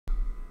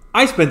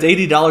I spent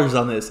 $80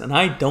 on this, and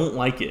I don't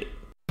like it.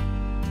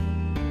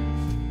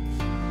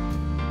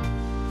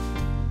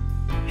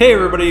 Hey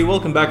everybody,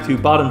 welcome back to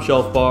Bottom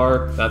Shelf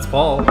Bar. That's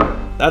Paul.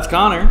 That's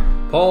Connor.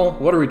 Paul,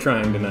 what are we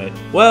trying tonight?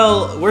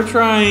 Well, we're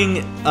trying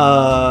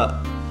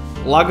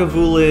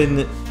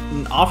Lagavulin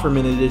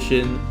Offerman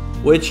edition,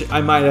 which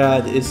I might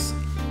add is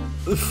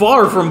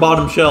far from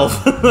bottom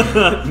shelf,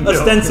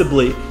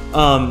 ostensibly.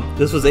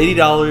 This was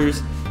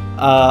 $80.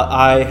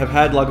 I have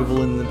had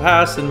Lagavulin in the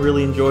past and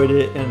really enjoyed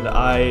it, and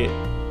I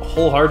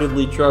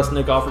wholeheartedly trust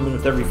Nick Offerman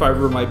with every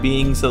fiber of my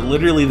being, so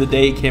literally the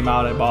day it came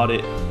out, I bought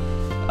it.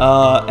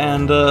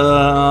 And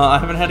I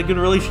haven't had a good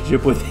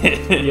relationship with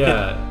it.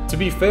 Yeah, to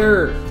be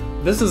fair,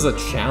 this is a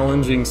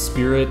challenging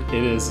spirit.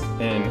 It is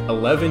an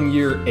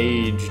 11-year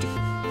aged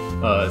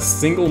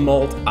single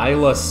malt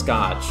Islay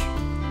scotch,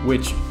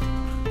 which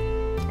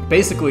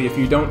basically, if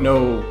you don't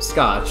know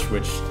scotch,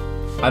 which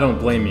I don't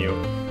blame you,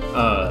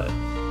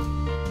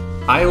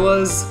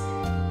 Islas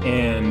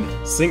and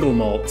single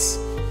malts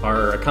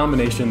are a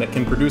combination that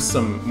can produce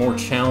some more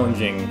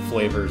challenging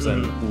flavors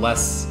and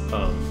less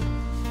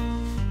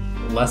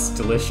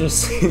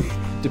delicious,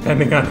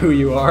 depending on who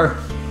you are.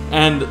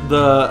 And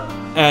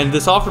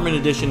this Offerman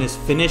edition is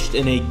finished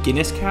in a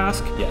Guinness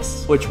cask.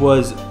 Yes. Which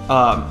was,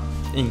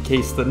 in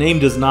case the name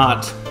does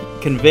not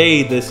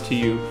convey this to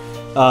you,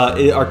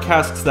 are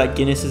casks that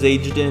Guinness is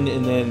aged in,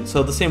 and then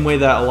so the same way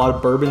that a lot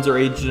of bourbons are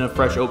aged in a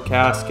fresh oak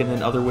cask, and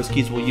then other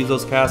whiskeys will use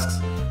those casks.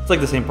 It's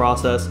like the same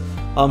process.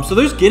 So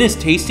there's Guinness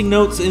tasting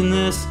notes in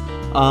this.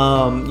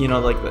 You know,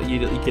 like you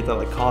get that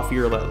like coffee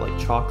or that like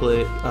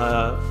chocolate.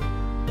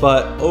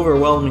 But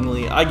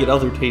overwhelmingly, I get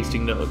other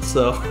tasting notes.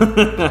 So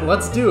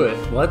let's do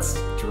it. Let's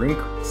drink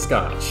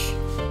scotch.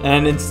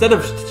 And instead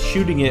of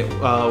shooting it,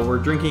 we're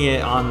drinking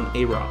it on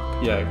a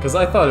rock. Yeah, because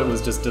I thought it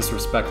was just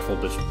disrespectful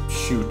to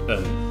shoot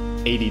an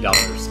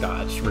 $80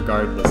 scotch,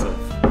 regardless of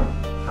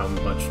how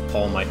much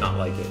Paul might not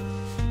like it.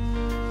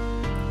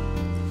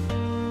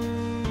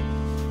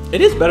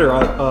 It is better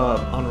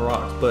on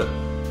rocks, but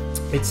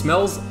it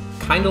smells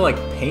kind of like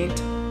paint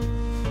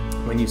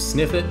when you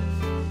sniff it,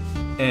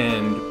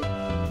 and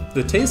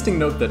the tasting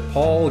note that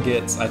Paul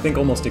gets, I think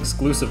almost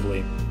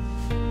exclusively,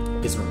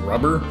 is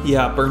rubber.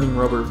 Yeah, burning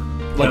rubber,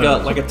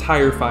 like a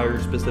tire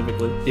fire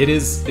specifically.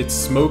 It's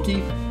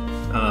smoky.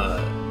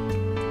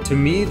 To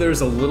me,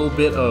 there's a little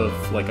bit of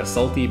like a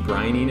salty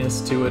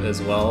brininess to it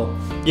as well.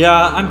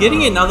 Yeah, I'm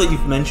getting it now that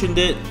you've mentioned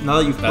it. Now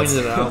that you've pointed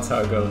it out, that's how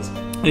it goes.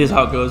 It is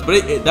how it goes,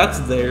 but that's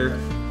there.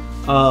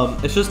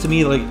 It's just to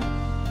me like,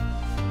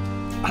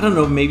 I don't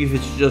know, maybe if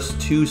it's just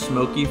too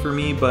smoky for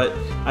me, but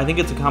I think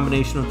it's a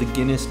combination of the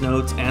Guinness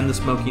notes and the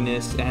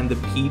smokiness and the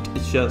peat.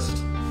 It's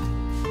just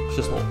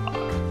a little odd.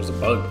 There's a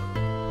bug.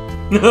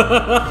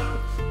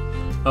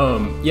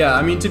 Yeah,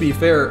 I mean, to be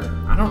fair,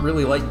 I don't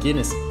really like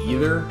Guinness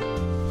either.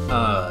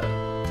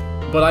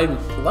 But I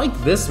like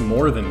this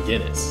more than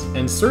Guinness.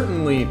 And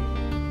certainly,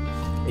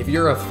 if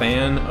you're a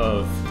fan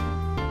of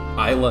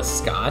Islay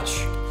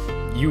Scotch,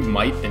 you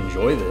might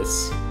enjoy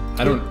this.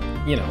 I don't,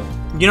 you know.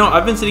 You know,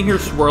 I've been sitting here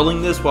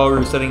swirling this while we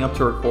were setting up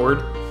to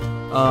record,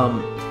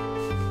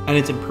 and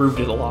it's improved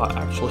it a lot,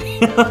 actually.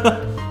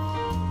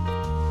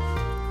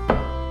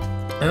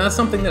 And that's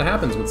something that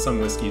happens with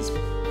some whiskeys.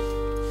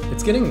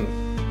 It's getting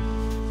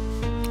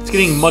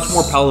much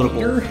more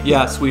palatable. Sweeter?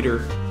 Yeah,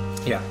 sweeter.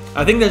 Yeah.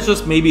 I think that's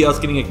just maybe us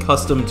getting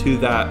accustomed to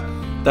that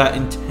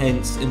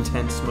intense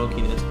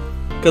smokiness.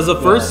 Because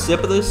the first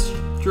sip of this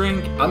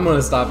drink... I'm going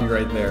to stop you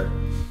right there.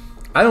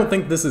 I don't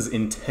think this is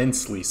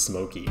intensely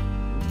smoky.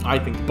 I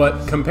think...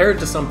 But compared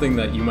to something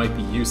that you might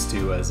be used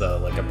to as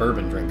like a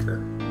bourbon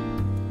drinker,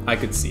 I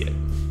could see it.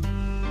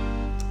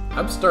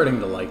 I'm starting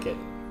to like it.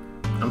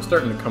 I'm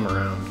starting to come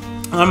around.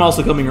 I'm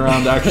also coming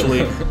around,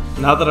 actually.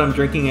 Now that I'm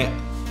drinking it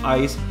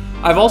ice.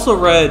 I've also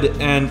read,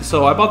 and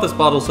so I bought this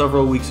bottle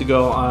several weeks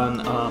ago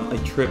on a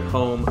trip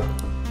home,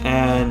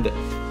 and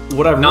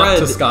what I've read... Not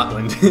to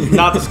Scotland.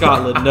 Not to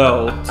Scotland,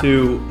 no.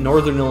 To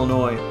Northern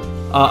Illinois.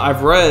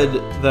 I've read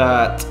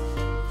that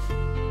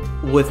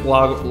with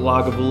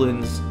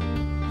Lagavulins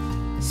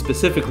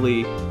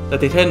specifically, that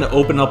they tend to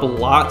open up a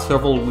lot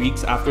several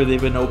weeks after they've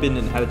been opened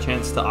and had a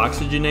chance to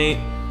oxygenate.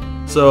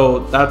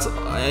 So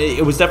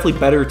it was definitely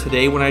better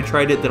today when I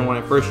tried it than when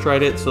I first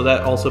tried it, so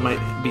that also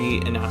might be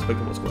an aspect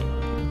of what's going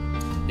on.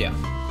 Yeah.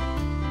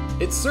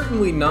 It's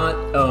certainly not,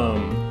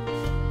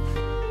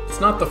 it's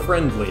not the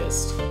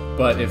friendliest,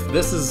 but if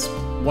this is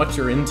what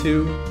you're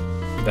into,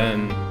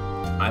 then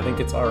I think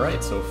it's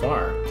alright so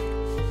far.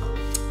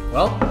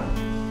 Well,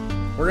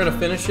 we're gonna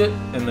finish it,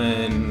 and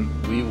then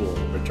we will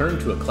return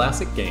to a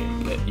classic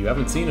game that you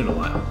haven't seen in a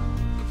while.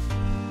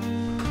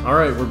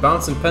 Alright, we're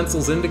bouncing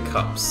pencils into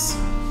cups.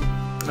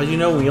 As you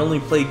know, we only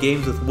play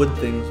games with wood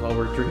things while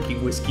we're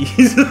drinking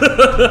whiskeys.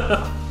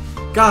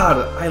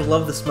 God, I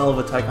love the smell of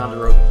a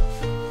Ticonderoga.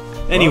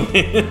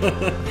 Anyway.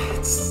 Well,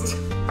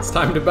 it's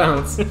time to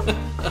bounce.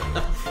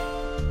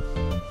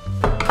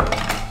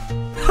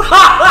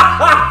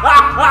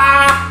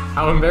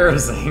 How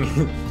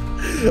embarrassing.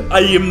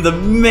 I am the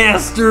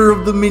master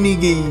of the mini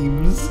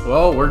games.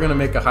 Well, we're gonna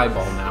make a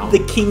highball now.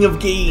 The king of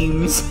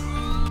games.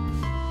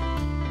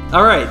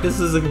 All right, this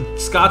is a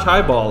Scotch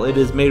highball. It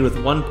is made with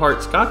 1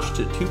 part Scotch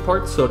to 2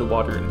 parts soda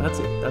water, and that's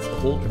it. That's the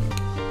whole drink.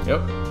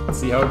 Yep. Let's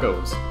see how it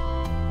goes.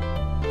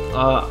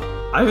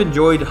 I've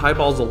enjoyed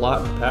highballs a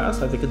lot in the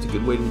past. I think it's a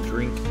good way to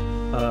drink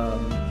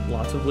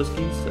lots of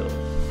whiskeys. So.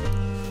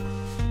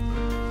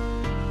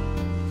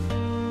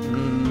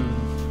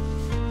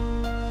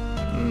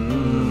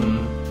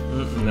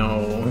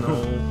 No.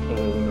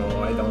 Oh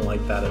no, I don't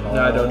like that at all.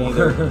 No, I don't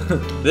either.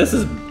 This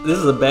is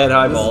a bad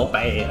highball.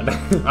 This is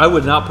bad. I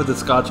would not put the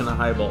Scotch in a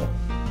highball.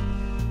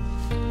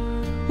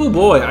 Oh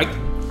boy, I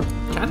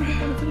kind of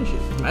want to finish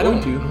it. I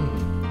don't.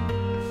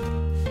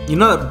 You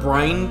know that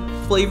brine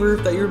flavor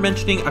that you're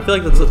mentioning? I feel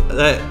like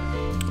that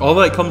all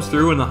that comes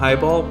through in the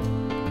highball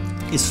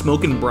is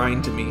smoke and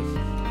brine to me.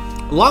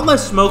 A lot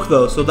less smoke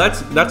though, so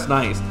that's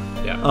nice.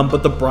 Yeah.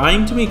 But the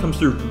brine to me comes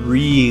through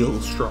real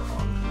strong.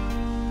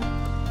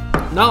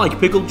 Not like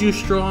pickle juice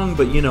strong,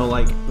 but you know,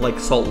 like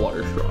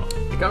saltwater strong.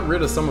 It got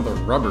rid of some of the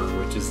rubber,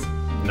 which is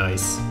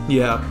nice.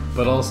 Yeah.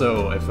 But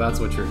also, if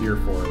that's what you're here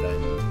for,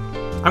 then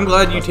I'm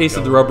glad you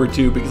tasted the rubber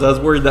too, because I was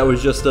worried that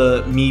was just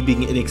me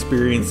being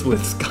inexperienced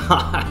with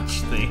Scotch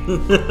thing.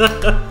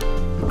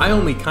 I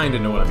only kind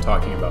of know what I'm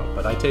talking about,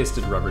 but I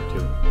tasted rubber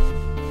too.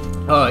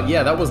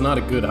 Yeah, that was not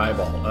a good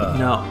highball.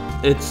 No,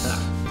 it's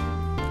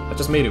that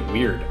just made it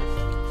weird.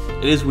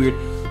 It is weird.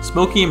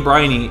 Smoky and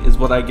briny is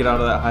what I get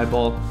out of that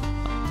highball.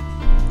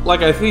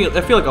 Like I feel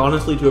like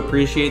honestly to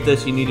appreciate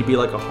this, you need to be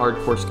like a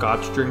hardcore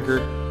Scotch drinker,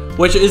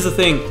 which is the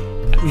thing.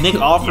 Nick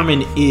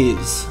Offerman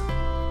is.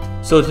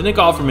 So to Nick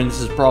Offerman, this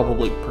is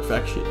probably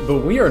perfection.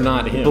 But we are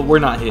not him. But we're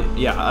not him.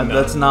 Yeah,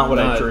 that's not what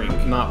I drink.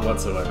 Not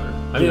whatsoever.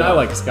 I mean, I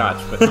like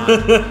Scotch, but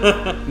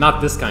not,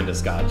 not this kind of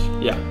Scotch.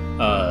 Yeah.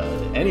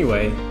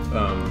 Anyway,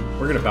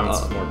 we're gonna bounce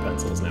some more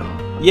pencils now.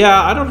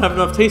 Yeah, I don't have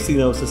enough tasting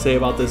notes to say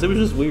about this. It was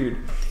just weird.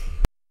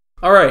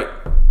 All right,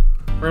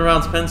 we're gonna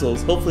bounce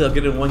pencils. Hopefully, I'll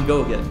get it in one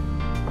go again.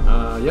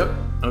 Yep.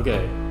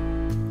 Okay.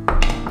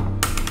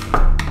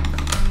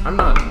 I'm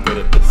not good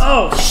at this.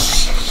 Oh,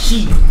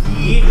 shit.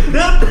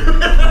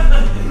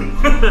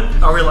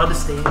 Are we allowed to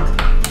stand?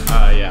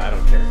 Yeah, I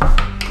don't care.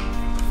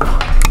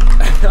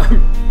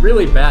 I'm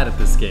really bad at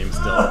this game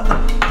still.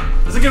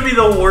 This is gonna be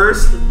the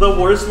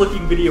worst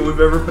looking video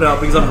we've ever put out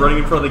because I'm running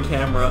in front of the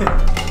camera.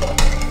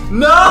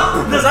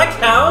 No! Does that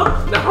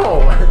count?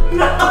 No!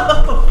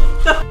 No!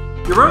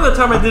 You remember that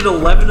time I did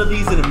 11 of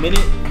these in a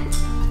minute?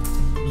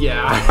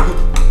 Yeah.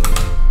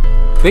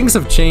 Things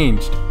have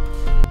changed.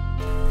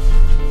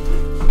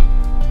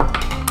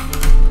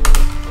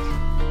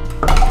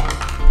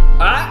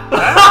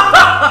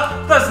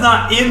 That's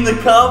not in the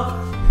cup.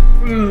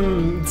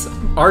 It's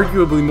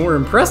arguably more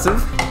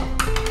impressive.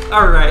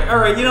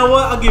 Alright, you know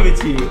what? I'll give it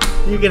to you.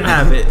 You can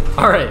have it.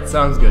 Alright,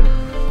 sounds good.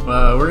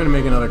 We're gonna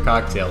make another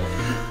cocktail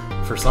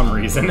for some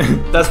reason.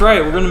 That's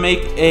right, we're gonna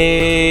make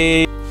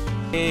a...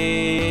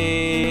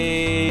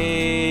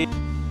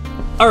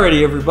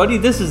 Alrighty everybody,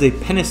 this is a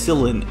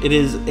penicillin. It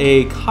is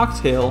a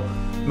cocktail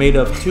made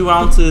of 2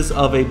 ounces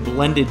of a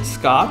blended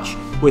scotch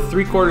with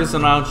 3/4 of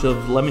an ounce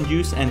of lemon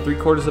juice and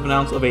 3/4 of an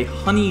ounce of a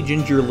honey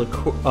ginger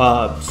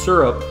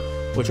syrup,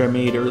 which I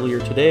made earlier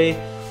today.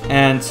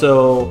 And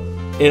so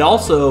it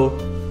also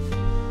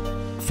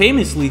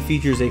famously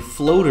features a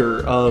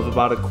floater of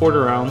about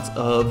 1/4 ounce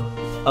of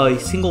a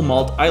single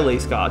malt Islay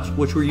scotch,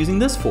 which we're using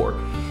this for.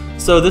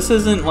 So this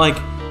isn't like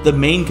the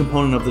main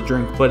component of the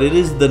drink, but it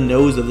is the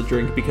nose of the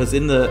drink, because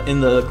in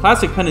the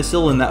classic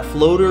penicillin, that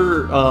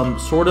floater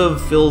sort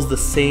of fills the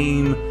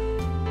same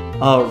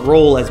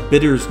role as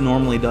bitters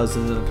normally does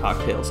in a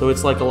cocktail. So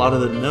it's like a lot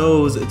of the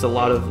nose, it's a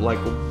lot of like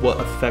what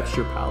affects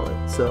your palate.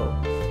 So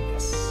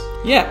Yes.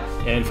 yeah.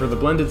 And for the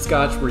blended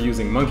scotch, we're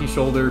using Monkey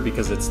Shoulder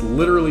because it's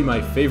literally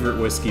my favorite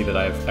whiskey that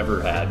I've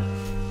ever had.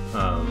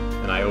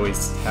 And I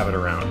always have it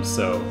around,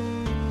 so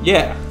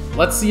Yeah.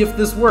 let's see if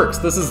this works.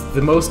 This is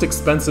the most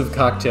expensive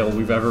cocktail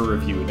we've ever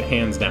reviewed,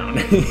 hands down.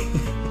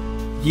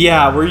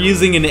 Yeah, we're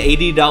using an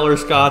 $80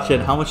 scotch,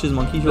 and how much is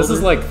Monkey Shoulder? This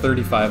is like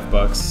 35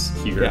 bucks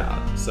here. Yeah.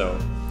 So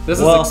this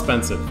is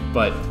expensive,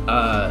 but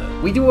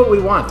we do what we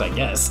want, I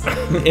guess.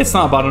 It's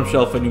not bottom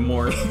shelf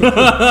anymore.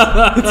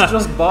 It's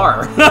just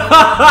bar.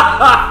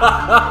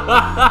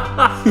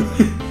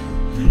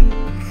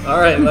 All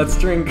right, let's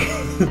drink.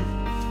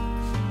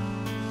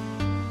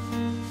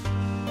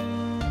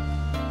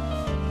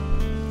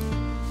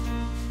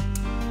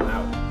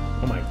 Wow.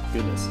 Oh my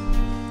goodness.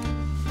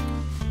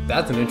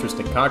 That's an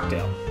interesting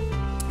cocktail.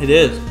 It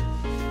is.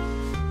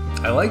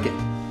 I like it.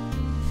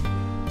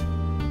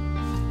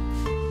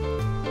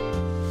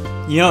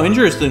 You know,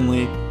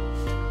 interestingly,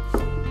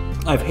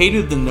 I've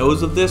hated the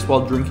nose of this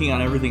while drinking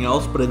on everything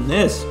else, but in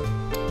this,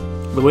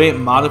 the way it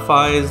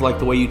modifies, like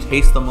the way you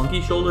taste the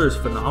Monkey Shoulder is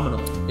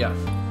phenomenal. Yeah.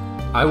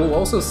 I will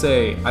also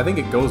say, I think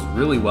it goes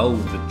really well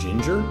with the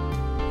ginger,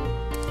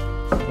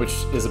 which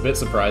is a bit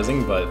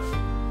surprising, but...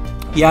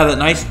 Yeah, that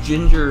nice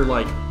ginger,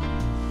 like,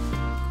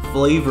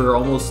 flavor,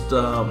 almost,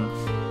 I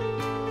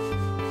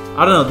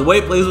don't know, the way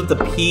it plays with the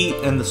peat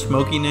and the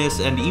smokiness,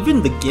 and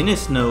even the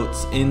Guinness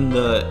notes in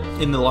the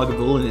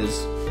Lagavulin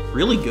is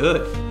really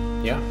good.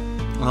 Yeah.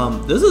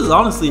 This is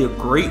honestly a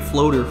great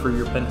floater for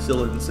your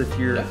penicillins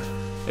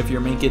if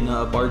you're making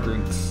bar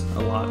drinks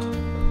a lot.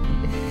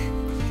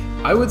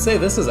 I would say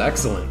this is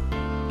excellent.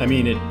 I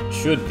mean, it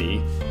should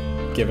be,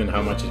 given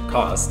how much it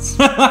costs.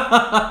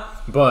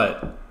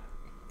 But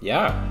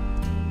yeah,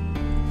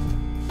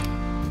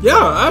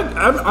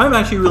 I'm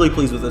actually really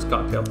pleased with this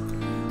cocktail.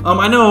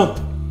 I know,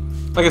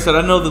 like I said,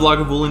 I know the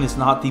Lagavulin is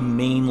not the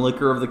main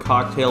liquor of the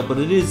cocktail, but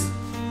it is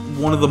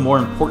one of the more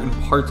important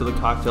parts of the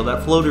cocktail.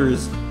 That floater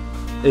is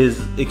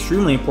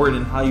extremely important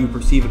in how you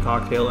perceive a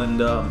cocktail,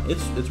 and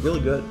it's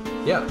really good.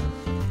 Yeah.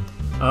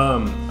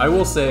 I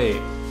will say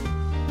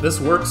this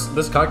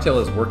cocktail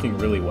is working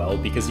really well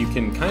because you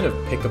can kind of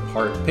pick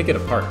it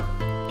apart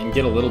and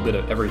get a little bit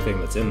of everything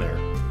that's in there.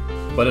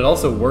 But it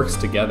also works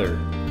together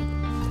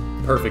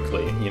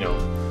perfectly, you know.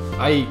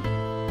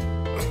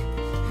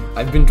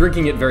 I've been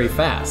drinking it very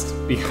fast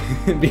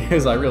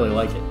because I really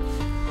like it.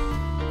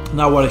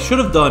 Now, what I should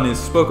have done is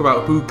spoke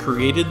about who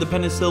created the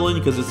penicillin,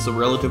 because it's a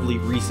relatively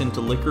recent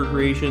liquor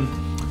creation.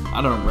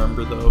 I don't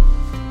remember, though.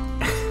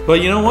 But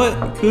you know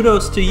what?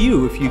 Kudos to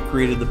you if you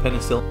created the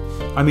penicillin.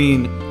 I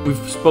mean, we've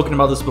spoken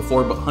about this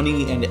before, but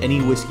honey and any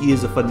whiskey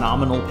is a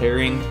phenomenal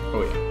pairing.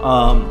 Oh,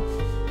 yeah.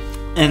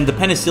 And the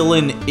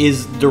penicillin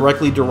is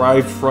directly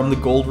derived from the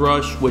Gold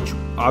Rush, which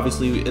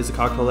obviously is a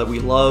cocktail that we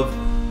love.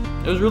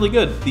 It was really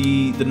good.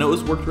 The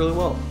nose worked really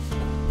well.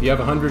 If you have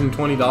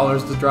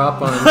 $120 to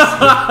drop on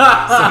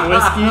some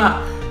whiskey,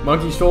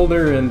 Monkey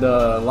Shoulder and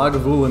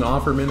Lagavulin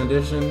Offerman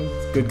edition,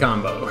 it's a good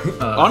combo.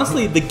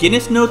 Honestly, the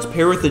Guinness notes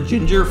pair with the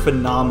ginger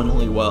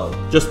phenomenally well.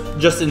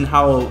 Just in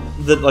how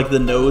the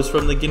nose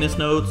from the Guinness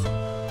notes.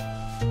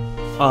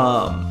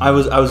 I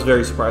was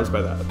very surprised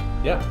by that.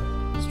 Yeah,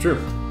 it's true.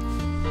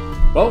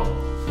 Well,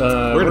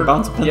 we're gonna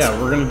bounce a pencil. Yeah,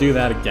 we're gonna do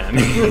that again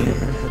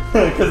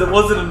because it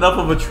wasn't enough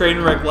of a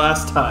train wreck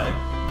last time.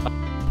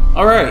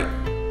 All right.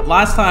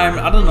 Last time,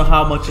 I don't know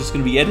how much it's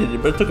going to be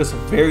edited, but it took us a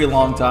very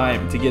long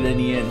time to get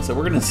any in, so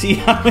we're going to see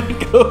how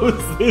it goes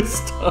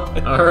this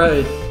time. All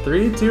right,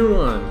 3, 2,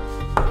 1.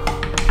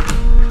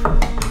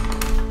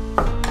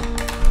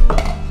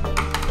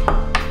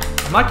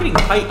 I'm not getting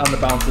tight on the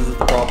bounces is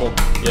the problem.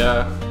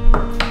 Yeah.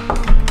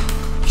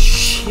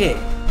 Shit.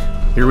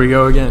 Here we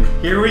go again.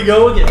 Here we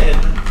go again.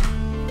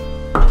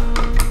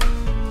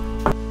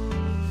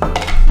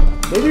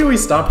 Maybe we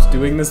stopped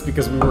doing this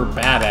because we were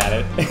bad at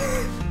it.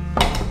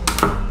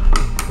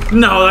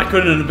 No, that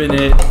couldn't have been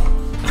it.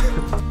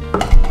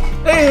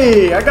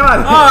 Hey, I got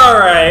it. All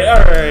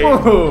right.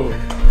 Whoa.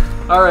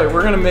 All right,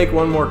 we're gonna make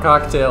one more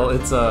cocktail.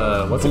 It's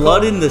what's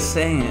Blood in the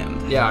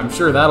Sand. Yeah, I'm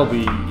sure that'll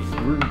be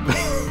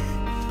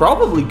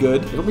probably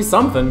good. It'll be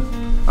something.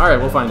 All right,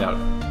 we'll find out.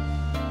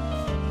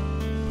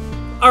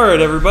 All right,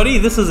 everybody.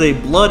 This is a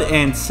Blood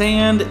and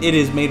Sand. It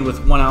is made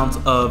with 1 ounce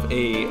of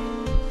a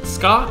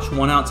scotch,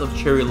 1 ounce of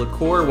cherry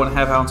liqueur,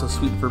 1/2 ounce of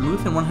sweet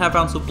vermouth, and 1/2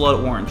 ounce of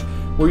blood orange.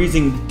 We're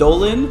using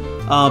Dolin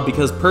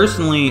because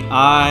personally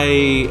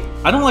I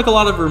don't like a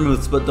lot of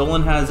vermouths, but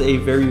Dolin has a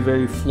very,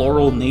 very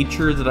floral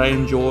nature that I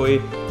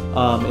enjoy.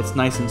 It's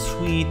nice and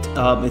sweet.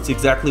 It's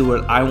exactly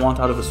what I want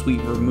out of a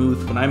sweet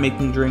vermouth when I'm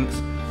making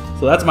drinks.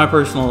 So that's my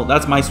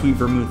sweet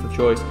vermouth of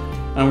choice.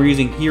 And we're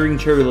using Hearing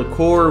Cherry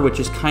Liqueur, which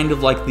is kind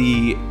of like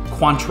the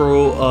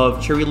Cointreau of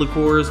cherry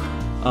liqueurs,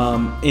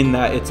 in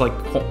that it's like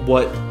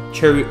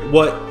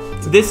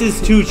this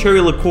is to cherry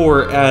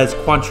liqueur as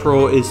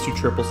Cointreau is to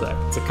triple sec.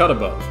 It's a cut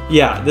above.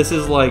 Yeah, this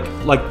is like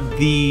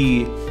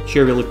the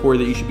cherry liqueur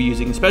that you should be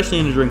using, especially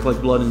in a drink like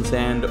Blood and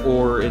Sand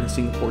or in a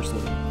Singapore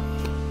Sling.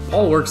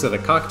 Paul works at a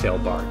cocktail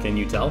bar, can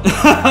you tell?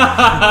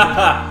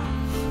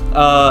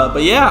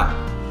 But yeah,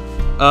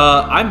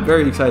 I'm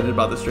very excited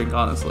about this drink,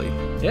 honestly.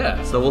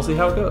 Yeah. So we'll see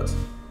how it goes.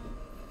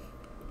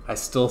 I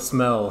still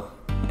smell.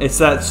 It's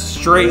that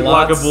straight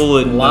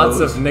Lagavulin. Lots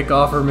of Nick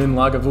Offerman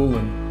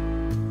Lagavulin.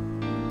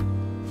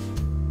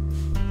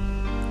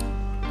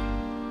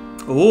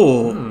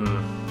 Ooh.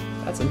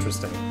 That's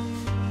interesting.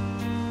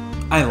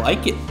 I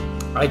like it.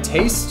 I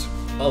taste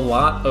a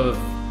lot of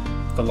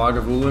the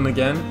Lagavulin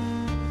again,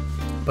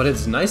 but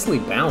it's nicely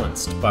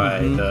balanced by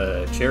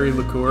the cherry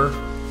liqueur,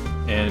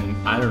 and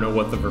I don't know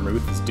what the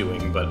vermouth is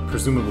doing, but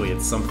presumably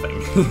it's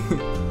something.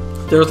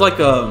 There's like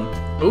a...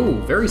 Ooh,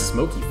 very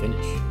smoky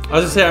finish. I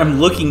was gonna say,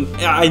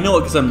 I know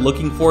it because I'm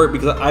looking for it,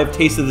 because I've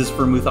tasted this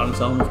vermouth on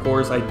its own, of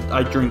course.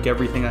 I drink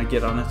everything I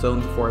get on its own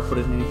before I put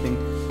it in anything.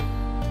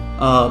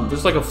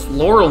 There's like a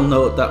floral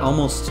note that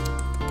almost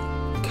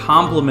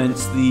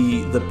complements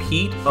the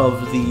peat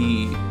of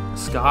the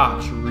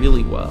scotch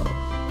really well.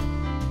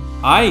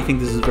 I think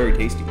this is very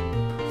tasty.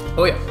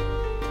 Oh yeah,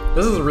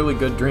 this is a really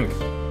good drink.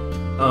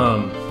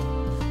 I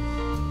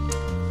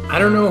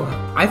don't know.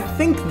 I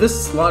think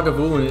this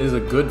Lagavulin is a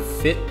good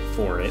fit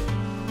for it.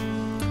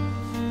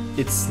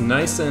 It's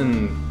nice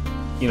and,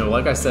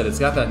 like I said, it's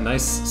got that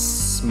nice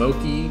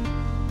smoky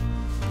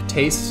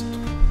taste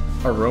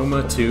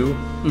aroma too.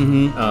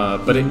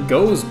 But it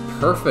goes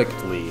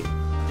perfectly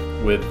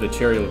with the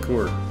cherry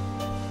liqueur.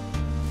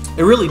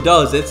 It really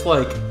does. It's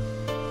like,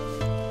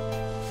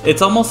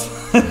 it's almost,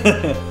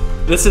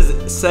 this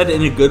is said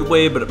in a good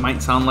way, but it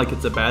might sound like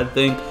it's a bad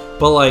thing.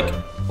 but like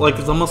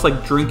it's almost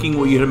like drinking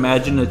what you'd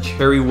imagine a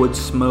cherry wood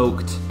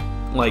smoked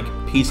like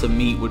piece of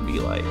meat would be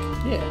like.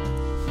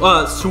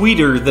 Yeah.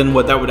 Sweeter than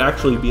what that would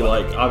actually be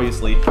like,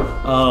 obviously.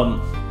 But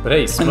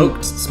hey,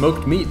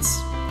 smoked meats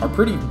are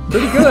pretty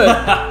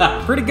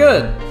good. Pretty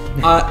good.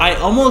 I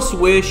almost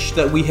wish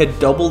that we had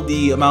doubled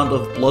the amount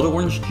of blood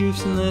orange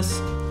juice in this,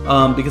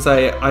 because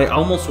I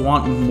almost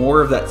want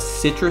more of that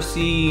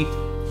citrusy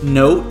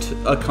note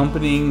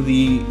accompanying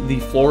the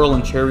floral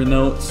and cherry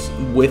notes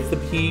with the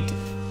peat,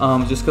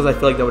 just because I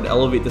feel like that would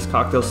elevate this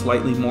cocktail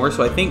slightly more.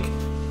 So I think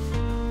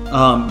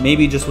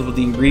maybe just with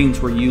the ingredients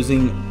we're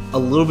using, a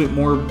little bit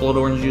more blood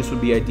orange juice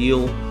would be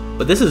ideal.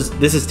 But this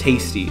is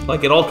tasty.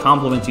 Like, it all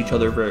complements each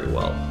other very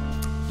well.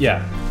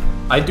 Yeah,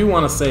 I do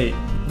want to say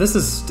this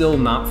is still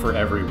not for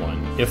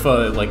everyone. If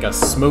a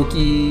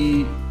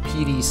smoky,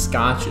 peaty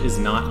scotch is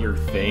not your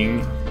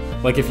thing,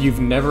 like if you've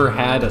never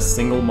had a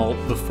single malt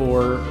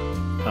before,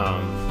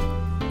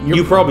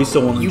 you probably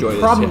still won't enjoy this.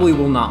 You probably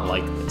will not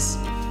like this.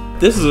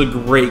 This is a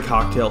great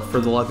cocktail for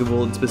the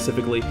Lagavulin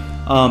specifically.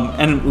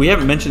 And we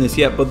haven't mentioned this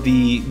yet, but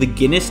the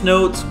Guinness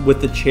notes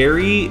with the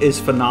cherry is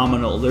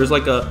phenomenal. There's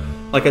like a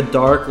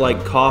dark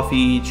like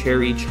coffee,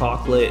 cherry,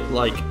 chocolate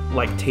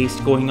like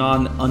taste going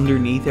on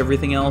underneath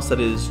everything else that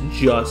is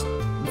just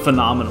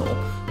phenomenal.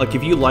 Like,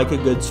 if you like a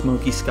good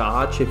smoky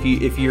scotch,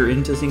 if you're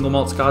into single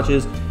malt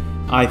scotches,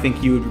 I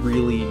think you'd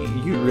really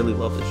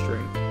love this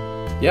drink.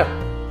 Yeah,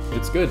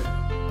 it's good.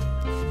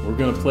 We're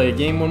gonna play a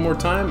game one more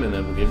time, and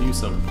then we'll give you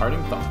some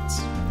parting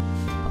thoughts.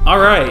 All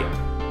right,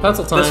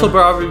 pencil time. This will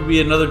probably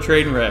be another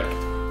train wreck,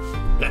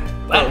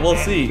 but we'll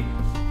see.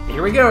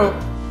 Here we go.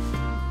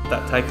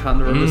 That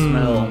Ticonderoga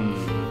smell.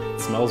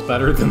 It smells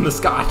better than the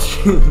scotch.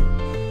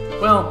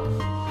 Well,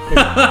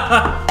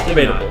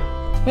 debatable.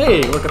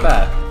 Hey, look at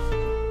that.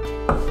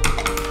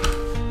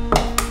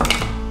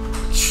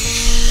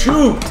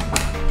 Shoot!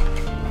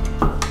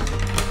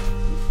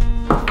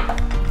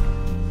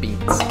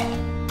 Beans.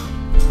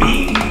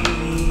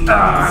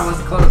 I was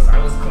close.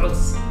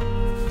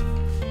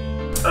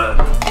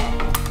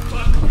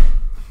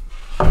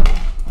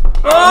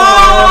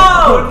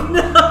 Oh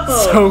no!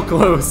 So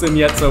close and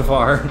yet so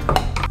far.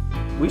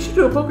 We should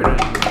do a poker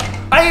night.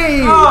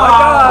 Hey! I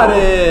got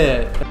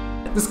it!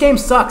 This game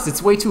sucks.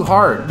 It's way too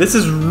hard. This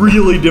is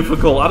really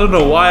difficult. I don't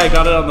know why I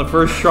got it on the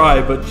first try,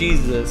 but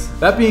Jesus.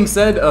 That being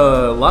said,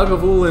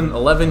 Lagavulin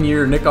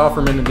 11-year Nick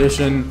Offerman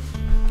edition.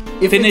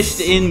 Finished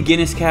in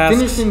Guinness casks.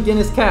 Finished in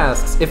Guinness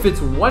casks. If it's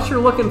what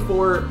you're looking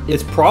for,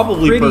 it's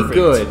probably pretty perfect.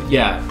 Good.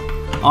 Yeah.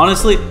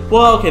 Honestly,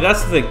 well, okay,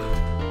 that's the thing.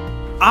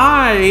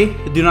 I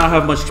do not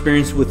have much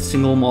experience with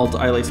single malt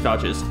Islay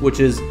scotches, which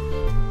is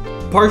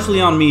partially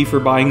on me for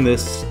buying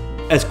this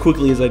as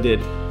quickly as I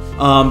did,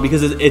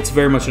 because it's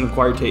very much an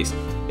acquired taste.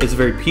 It's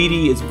very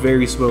peaty, it's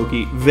very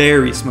smoky,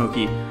 very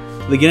smoky.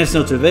 The Guinness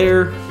notes are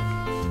there.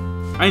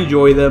 I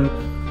enjoy them.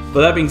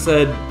 But that being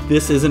said,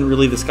 this isn't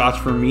really the scotch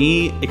for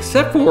me,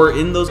 except for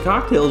in those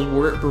cocktails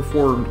where it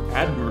performed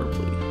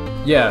admirably.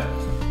 Yeah,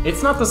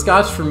 it's not the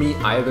scotch for me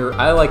either.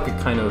 I like a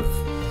kind of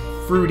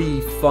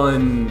fruity,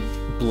 fun,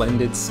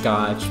 blended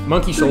scotch.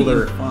 Monkey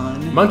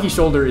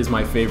Shoulder is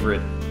my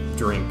favorite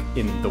drink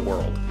in the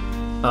world,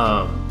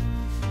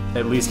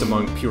 at least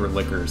among pure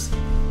liquors.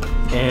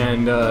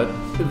 And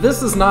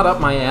this is not up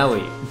my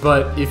alley,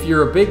 but if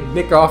you're a big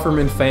Nick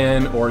Offerman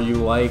fan, or you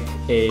like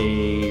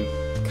a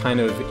kind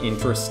of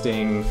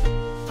interesting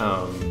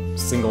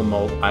single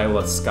malt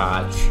Islay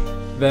scotch,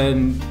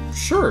 then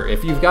sure,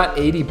 if you've got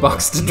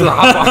 $80 to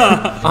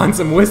drop on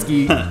some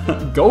whiskey,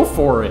 go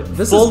for it.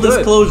 This Full is good.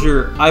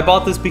 disclosure, I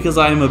bought this because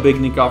I am a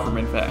big Nick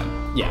Offerman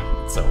fan. Yeah,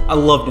 so I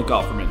love Nick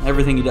Offerman.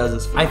 Everything he does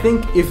is fun. I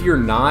think if you're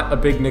not a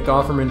big Nick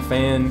Offerman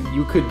fan,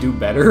 you could do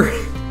better.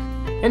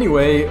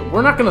 Anyway,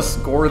 we're not gonna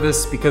score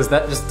this because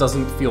that just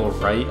doesn't feel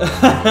right.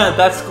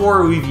 That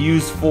score we've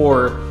used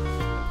for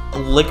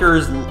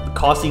liquors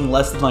costing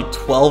less than like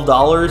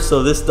 $12,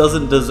 so this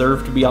doesn't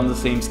deserve to be on the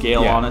same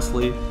scale,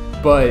 honestly.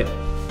 But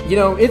you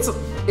know,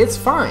 it's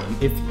fine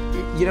if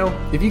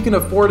you can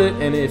afford it,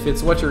 and if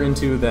it's what you're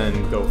into,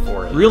 then go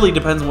for it. Really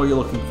depends on what you're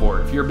looking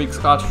for. If you're a big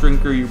scotch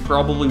drinker, you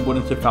probably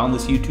wouldn't have found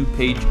this YouTube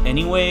page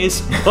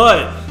anyways,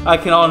 but I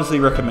can honestly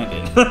recommend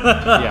it.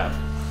 Yeah.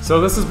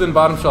 So this has been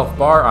Bottom Shelf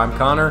Bar. I'm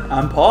Connor.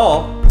 I'm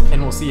Paul.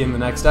 And we'll see you in the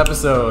next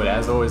episode.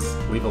 As always,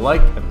 leave a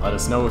like and let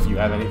us know if you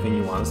have anything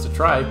you want us to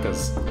try,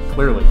 because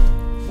clearly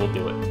we'll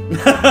do it.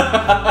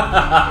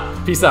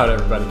 Peace out,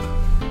 everybody.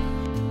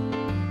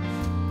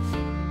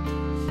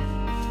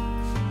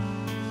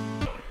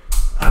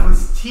 I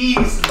was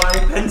teased by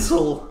a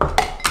pencil.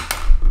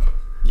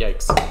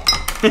 Yikes.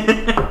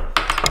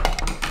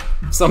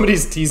 If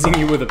somebody's teasing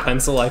you with a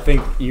pencil, I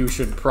think you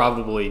should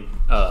probably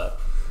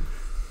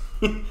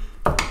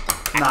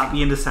not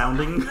be into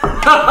sounding.